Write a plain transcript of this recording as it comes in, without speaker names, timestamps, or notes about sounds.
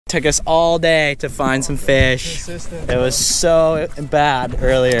took us all day to find some fish. It was so bad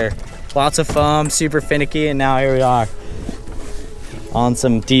earlier. Lots of foam, super finicky, and now here we are on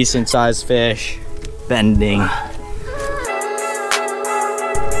some decent sized fish, bending.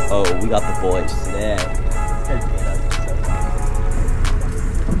 Oh, we got the boys today.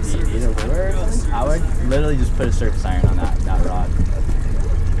 I would literally just put a surface iron on that rod.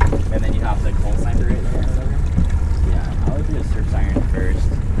 And then you have the cold sniper right there or whatever. Yeah, I would do a surface iron first.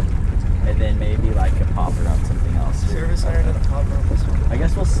 And then maybe like a popper on something else. Surface iron and a popper on this one. I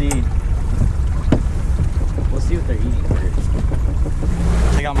guess we'll see. We'll see what they're eating first.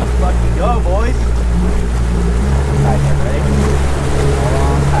 I got my fucking go, boys. Guys, are ready? Hold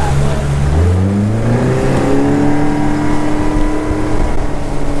on tight, bud.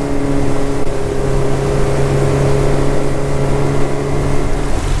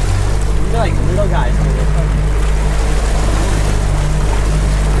 These are like little guys.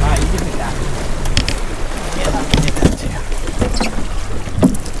 Alright, you can hit that. Yeah, I can hit that too.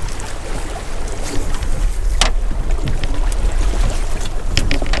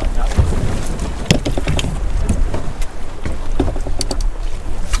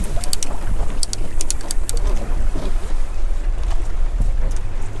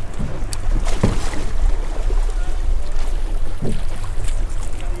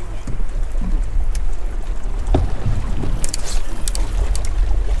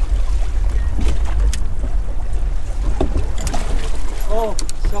 Oh,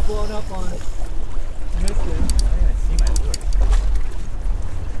 got blown up on it. Missed it. I didn't even see my lure.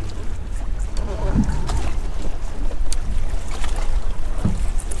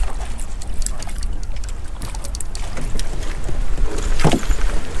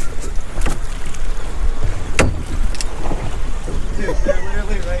 Dude, they're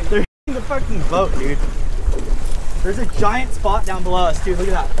literally right They're in the fucking boat, dude. There's a giant spot down below us, dude. Look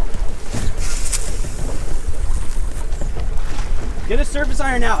at that. Get a surface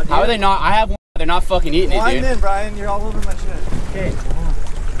iron out, dude. How are they not? I have one. They're not fucking eating it, dude. in, Brian. You're all over my shit. Okay.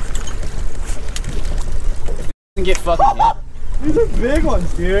 Get fucking hit. These are big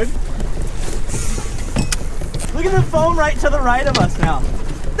ones, dude. Look at the foam right to the right of us now.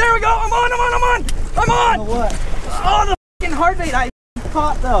 There we go. I'm on. Oh, what? Oh, the fucking hard bait I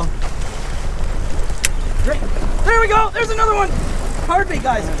caught though. Great. There we go. There's another one. Hard bait,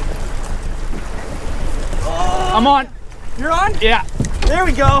 guys. Oh, I'm on. you're on? Yeah. There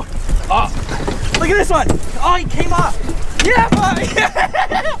we go. Oh. Look at this one. Oh, he came off. Yeah, buddy.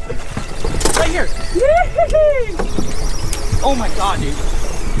 Right here. Yay. Oh my god, dude.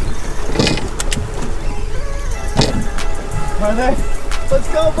 Are they? Let's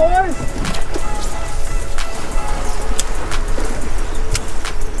go, boys.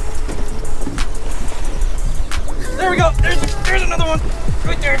 There we go. There's another one.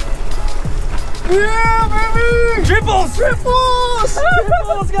 Right there. Yeah, baby. Triples,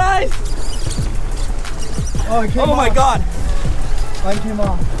 guys. Oh, it came off. Oh my god. Mine came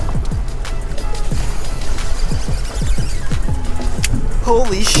off.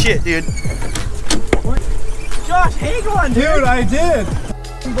 Holy shit, dude. Josh, hang on, dude. Dude, I did.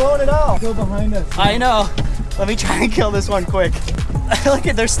 I'm blowing it out. Go behind us. I know. Let me try and kill this one quick. Look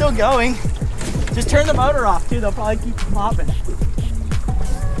at, they're still going. Just turn the motor off too. They'll probably keep popping.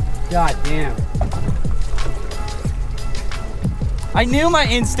 God damn. I knew my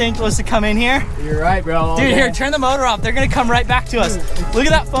instinct was to come in here. You're right, bro. Dude, here, turn the motor off. They're gonna come right back to us. Look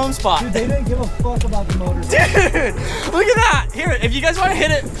at that foam spot. Dude, they didn't give a fuck about the motor. Dude, look at that. Here, if you guys want to hit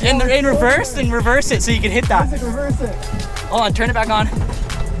it in reverse, then reverse it so you can hit that. Reverse it. Hold on, turn it back on.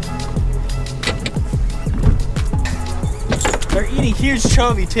 They're eating huge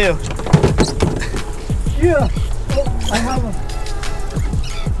chovy too. Yeah. Oh, I have them.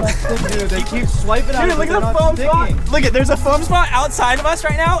 Dude, they keep swiping out. Dude, look at the foam spot. Look at, there's a foam spot outside of us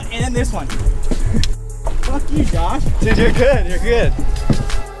right now, and then this one. Fuck you, Josh. Dude, you're good. You're good.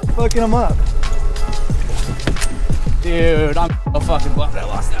 Fucking them up. Dude, I'm so fucking bummed I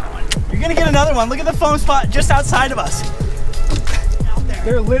lost that one. You're gonna get another one. Look at the foam spot just outside of us. Out there.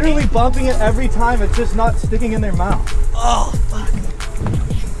 They're literally bumping it every time. It's just not sticking in their mouth. Oh, fuck.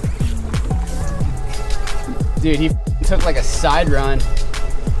 Dude, he took like a side run.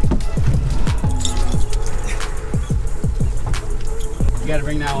 You gotta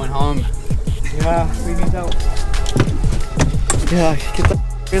bring that one home. Yeah, we need that. Yeah, get the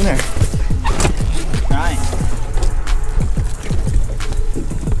in there. Trying.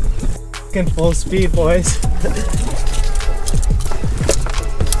 Fucking full speed, boys.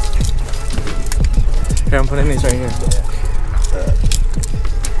 Here, I'm putting these right here.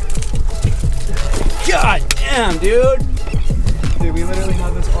 God damn, dude. Dude, we literally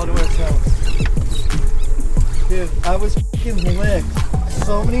have this auto I was fucking licked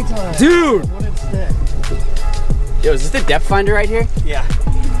so many times. Dude! It wouldn't stick. Yo, is this the depth finder right here? Yeah.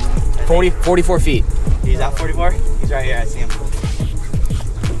 44 feet. He's at 44? He's right here, I see him.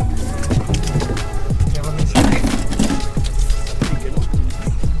 Yeah, let me see.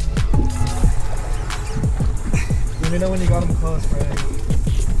 Let me know when you got him close, Frank.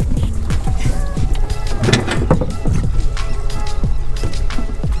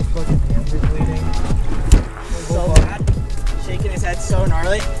 Fucking hands are bleeding. So bad. Shaking his head so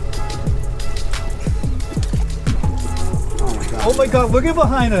gnarly. Oh my god, look at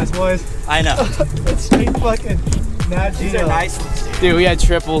behind us, boys. I know. That's straight fucking Nat These Geo. are nice ones, dude. Dude, we had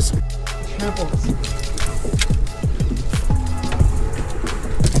triples. Triples.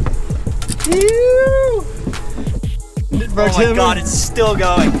 Oh my god, it's still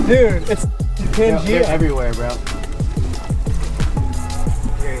going. Dude, it's They're Pangea. everywhere, bro.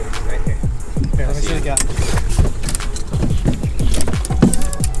 Here he is, right here. Here, let me see the gap.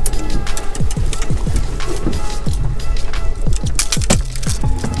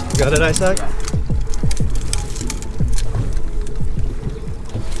 You got it, Isaac? Yeah.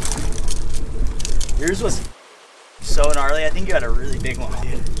 Yours was so gnarly. I think you had a really big one,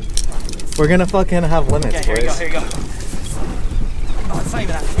 dude. We're gonna fucking have limits, Okay, here you go, boys. here you go. Oh, it's not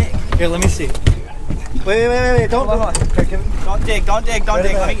even that big. Here, let me see. Wait, don't. Hold on. Here, give me- Don't dig, don't dig, don't Right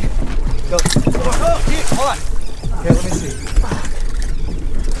dig. back. Let me. Go. Oh, dude, hold on. Here, let me see.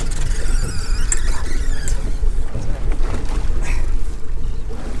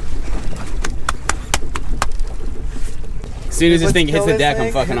 As soon as this Let's thing hits kill the this deck, I'm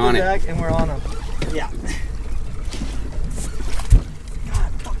thing, fucking hit on the it. deck, and we're on them. Yeah.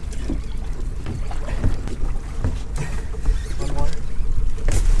 One more.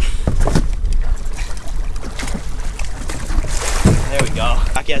 There we go.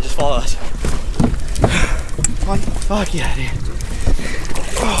 Fuck yeah, just follow us. One. Fuck yeah, dude.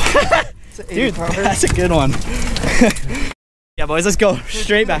 It's an 80 Dude, pounder. that's a good one. Yeah, boys, let's go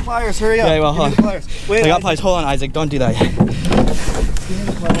straight back. Pliers, hurry up. Yeah, well, Give me hold the on. pliers. Wait, I got pliers. Hold on, Isaac. Don't do that yet. Give me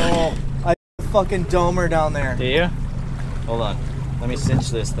the pliers. I fucking domer down there. Do you? Hold on. Let me cinch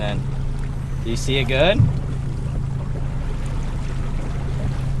this then. Do you see it good?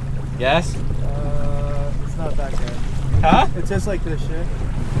 Yes? It's not that good. Huh? It's just like this shit.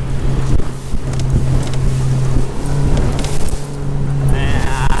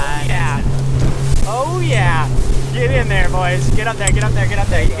 Yeah. Oh yeah. Get in there, boys. Get up there, get up there, get up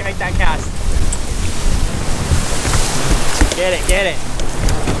there. You can make that cast. Get it, get it.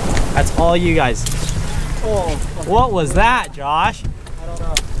 That's all you guys. Oh, What was that, Josh? I don't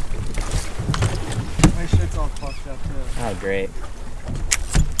know. My shit's all fucked up too. Oh, great.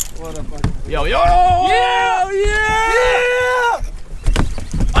 What a fucking. Yo, yo! Yeah! Yeah!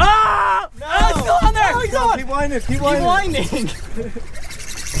 Ah! No! It's still on there! Keep No, going! keep winding, keep Keep winding. winding!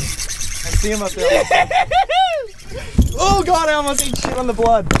 I see him up there. Oh god, I almost ate shit on the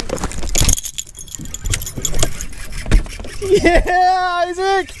blood. Yeah,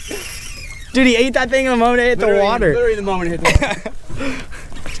 Isaac! Dude, he ate that thing in the moment it hit the water. Literally the moment it hit the water.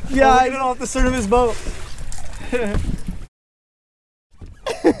 Yeah, Look at it off the stern of his boat.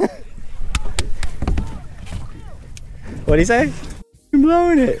 What'd he say? You're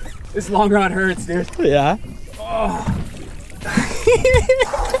blowing it. This long rod hurts, dude. Yeah.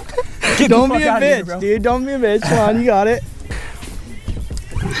 Get Don't the be fuck a outta here, bitch, bro. dude. Don't be a bitch. Come on, you got it.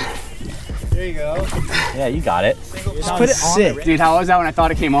 There you go. Yeah, you got it. Just Put it on there. Dude, how was that when I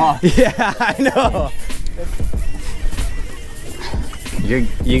thought it came off? Yeah, I know.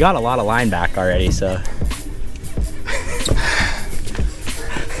 You got a lot of line back already, so.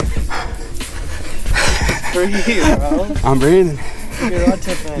 Breathe, bro. I'm breathing. Your rod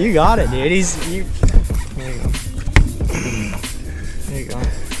tip, man. You got it, dude. You. There you go. There you go.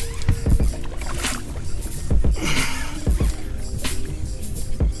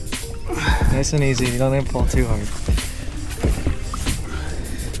 Nice and easy. You don't need to pull too hard.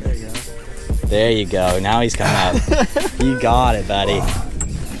 There you go. There you go. Now he's coming up. You got it, buddy.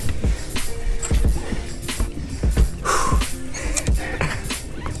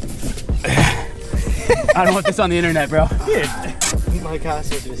 I don't want this on the internet, bro. My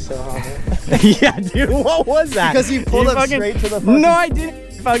cast was just so hot. Yeah, dude. What was that? Because you pulled up straight to the fucking... No, I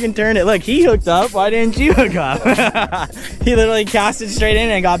didn't fucking turn it. Look, he hooked up. Why didn't you hook up? He literally cast it straight in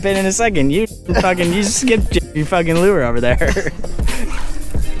and got bit in a second. You skipped your fucking lure over there.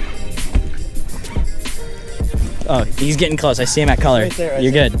 Oh, he's getting close. I see him at color. Right there,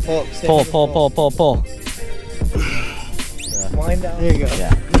 You're good. Pull, Pull. Wind down. There you go.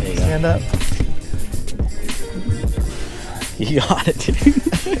 Yeah, there you go. Stand up. You got it, dude.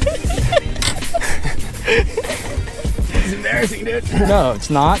 embarrassing, dude. No, it's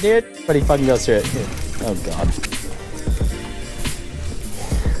not, dude. But he fucking goes through it. Dude. Oh god.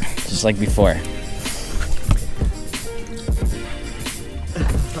 Just like before.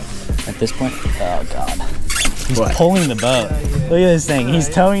 At this point, oh god. He's pulling the boat. Look at this thing. He's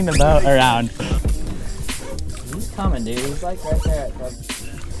towing the boat around. He's coming, dude. He's like right there at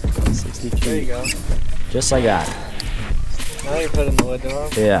 60 feet. There you go. Just like that. Now you're putting the lid on.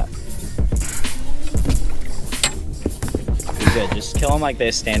 Yeah. You're good. Just kill him like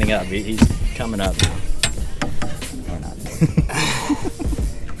this, standing up. He's coming up. Or not.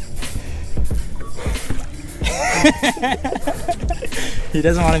 He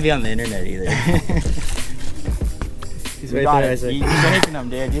doesn't want to be on the internet either. He's right there, Isaac. He's making them,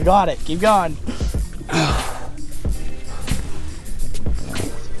 dude. You got it. Keep going.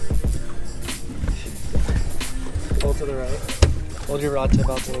 Pull to the right. Hold your rod tip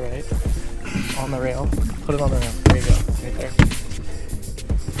out to the right. On the rail. Put it on the rail. There you go. Right there.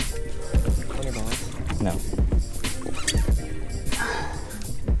 On your balance. No.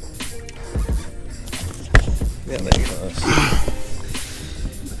 Yeah, there you go.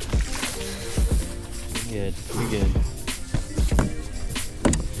 You're good. You're good.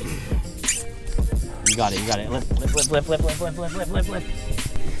 You got it. You got it. Lift, lift, lift, lift, lift, lift, lift, lift, lift, lift, lift.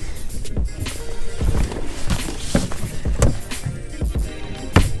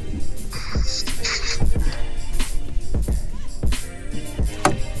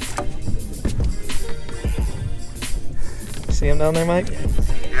 See him down there, Mike?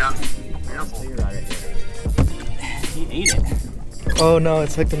 Yeah. He ate it. Oh no,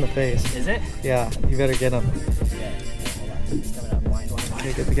 it's hooked in the face. Is it? Yeah, you better get him. Yeah. Hold on. He's coming up. Wind, wind, wind.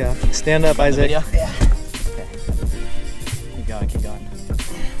 Okay, get the gaff. Stand up, Isaac. Yeah. Okay. Keep going, keep going.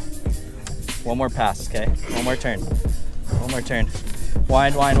 One more pass, okay? One more turn. One more turn.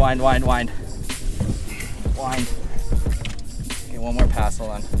 Wind, wind, wind, wind, wind. Wind. Okay, one more pass, hold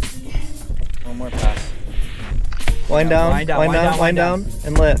on. One more pass. Wind down, Wind down, wind wind down, down, wind wind down,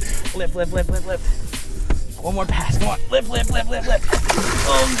 and lift. Lift, lift, lift, lift, lift. One more pass, come on. Lift, lift, lift, lift, lift.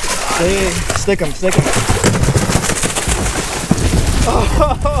 Oh, Hey, stick him, stick him.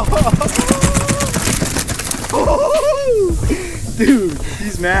 Dude,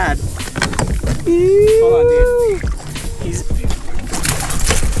 he's mad. hold on, dude. He's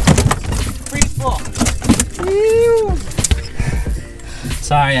freeze full.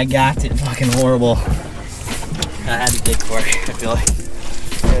 Sorry, I got it. Fucking horrible. I had to dig for it, I feel like.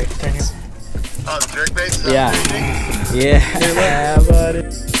 Okay, turn your... Oh, the jerkbait? Yeah. Yeah, buddy.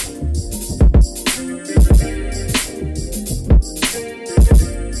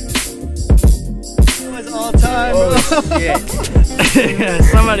 It was all time. Oh, shit.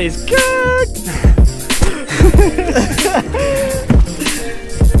 Somebody's cooked.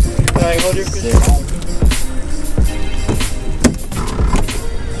 Alright, hold your fish.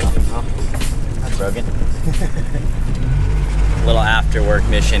 That's broken. Little after work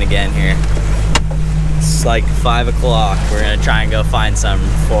mission again here. It's like 5 o'clock. We're gonna try and go find some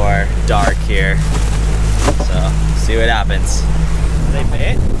for dark here. So, see what happens. Are they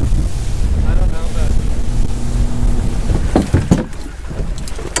bait? I don't know, but...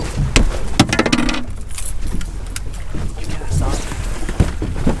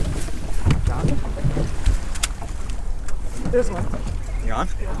 There's one. You're on?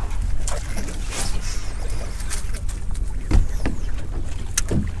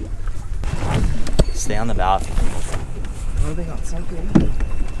 Stay on the bow. Oh, they got something.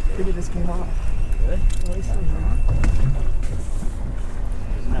 Maybe this came off. Really? Oh, he's still here.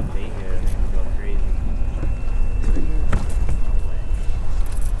 There's enough bait here to make them go crazy.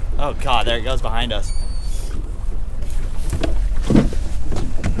 Oh god, there it goes behind us.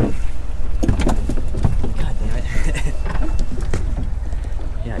 God damn it.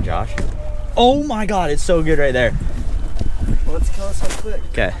 Yeah, Josh. Oh my god, it's so good right there. Well, let's kill this one quick.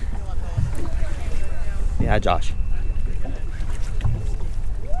 Okay. Yeah, Josh.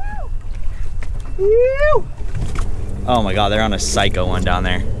 Oh my god, they're on a psycho one down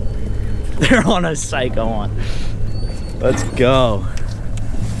there. They're on a psycho one. Let's go.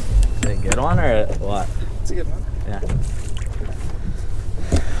 Is it a good one or what? It's a good one. Yeah.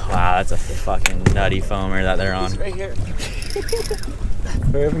 Wow, that's a fucking nutty foamer that they're on. He's right here.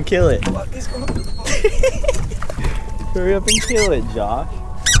 Hurry up and kill it. Look, he's going. Hurry up and kill it, Josh.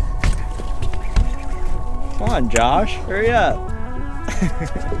 Come on, Josh. Hurry up.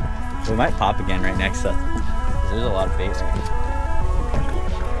 We might pop again right next to us. There's a lot of bait right here.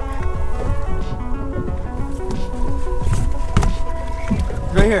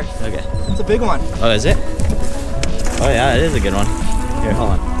 Right here. Okay. It's a big one. Oh, is it? Oh yeah, it is a good one. Here,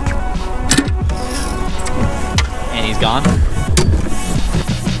 hold on. And he's gone?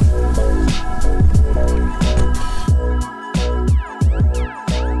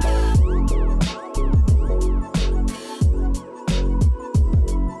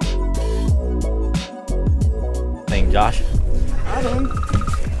 Josh? Adam,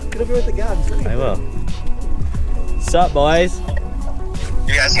 get over with the gabs. I will. What's up, boys?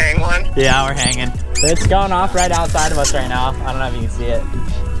 You guys hang one? Yeah, we're hanging. It's going off right outside of us right now. I don't know if you can see it.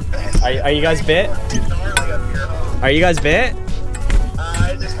 Are you guys bit? Are you guys bit?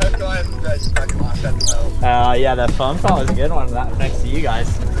 I just hooked on and you guys fucking lost that boat. Yeah, the foam saw was a good one next to you guys.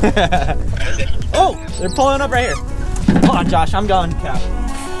 Oh, they're pulling up right here. Hold on, Josh, I'm going. Cap.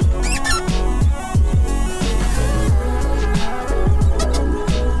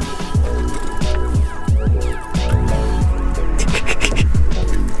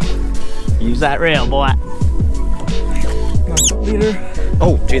 Use that rail, boy. Leader.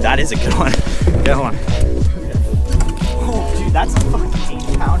 Oh, dude, that is a good one. Good one. Oh, dude, that's a fucking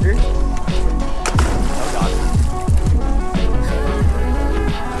 8-pounder. Oh, God.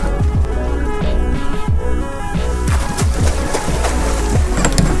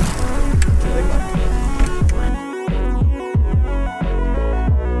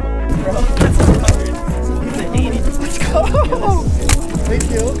 Bro, that's 100. It's an 80. Let's go. Thank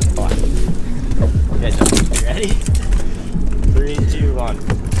you. Okay, John, you ready? 3, 2, 1.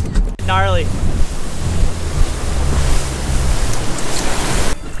 Gnarly.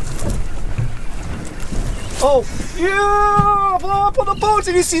 Oh, yeah! Blow up on the boat.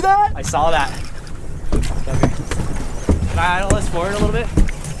 Did you see that? I saw that. Can I idle this forward a little bit?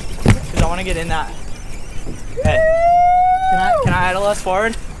 Because I want to get in that. Hey, can I idle us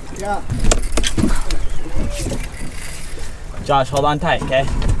forward? Yeah. Josh, hold on tight, okay?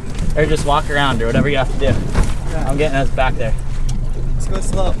 Or just walk around or whatever you have to do. Yeah. I'm getting us back there. Let's go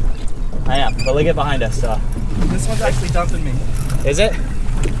slow. I am, but look at behind us, so. This one's actually dumping me. Is it?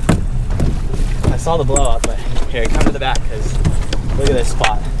 I saw the blow up, but here, come to the back, because look at this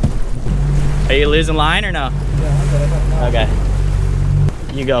spot. Are you losing line or no? Yeah, I'm good. Okay.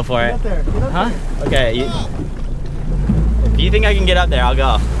 You go for Get it. up there. Get up Huh? there. Okay. If you think I can get up there, I'll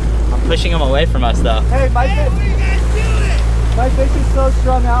go. I'm pushing them away from us, though. Hey, my fish is so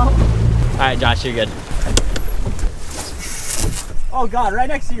strung out. All right, Josh, you're good. Oh God, right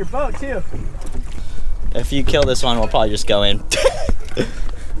next to your boat too. If you kill this one, we'll probably just go in.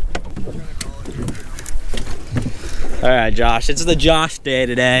 All right, Josh, it's the Josh day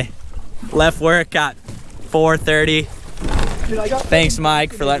today. Left work at 4:30. Dude, I got Thanks,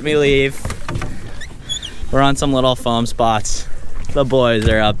 Mike, for letting me leave. We're on some little foam spots. The boys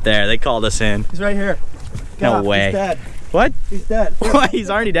are up there. They called us in. He's right here. No Cap, way. He's dead. What? He's dead. What? He's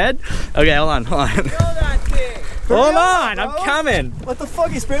already dead? Okay, hold on, hold on. Hold on, I'm coming. What the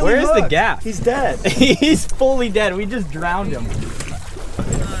fuck? He's barely Where's the hooked. gap? He's dead. He's fully dead. We just drowned him.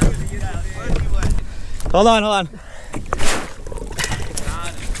 Hold on, hold on.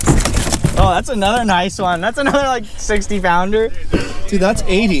 Oh, that's another nice one. That's another like 60-pounder. Dude, that's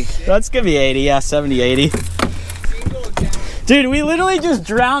 80. That's gonna be 80, yeah, 70, 80. Dude, we literally just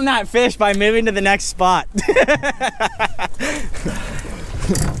drowned that fish by moving to the next spot.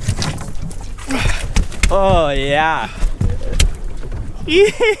 Oh, yeah.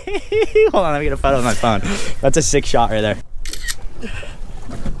 Hold on, let me get a photo with my phone. That's a sick shot right there.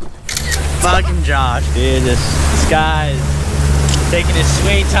 Fucking Josh, dude. This guy's taking his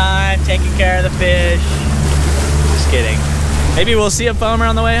sweet time, taking care of the fish. Just kidding. Maybe we'll see a foamer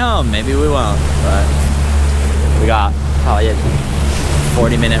on the way home. Maybe we won't, but we got probably a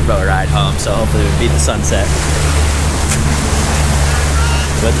 40-minute boat ride home, so hopefully we beat the sunset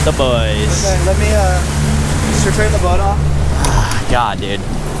with the boys. Okay, let me just return the boat off. God, dude.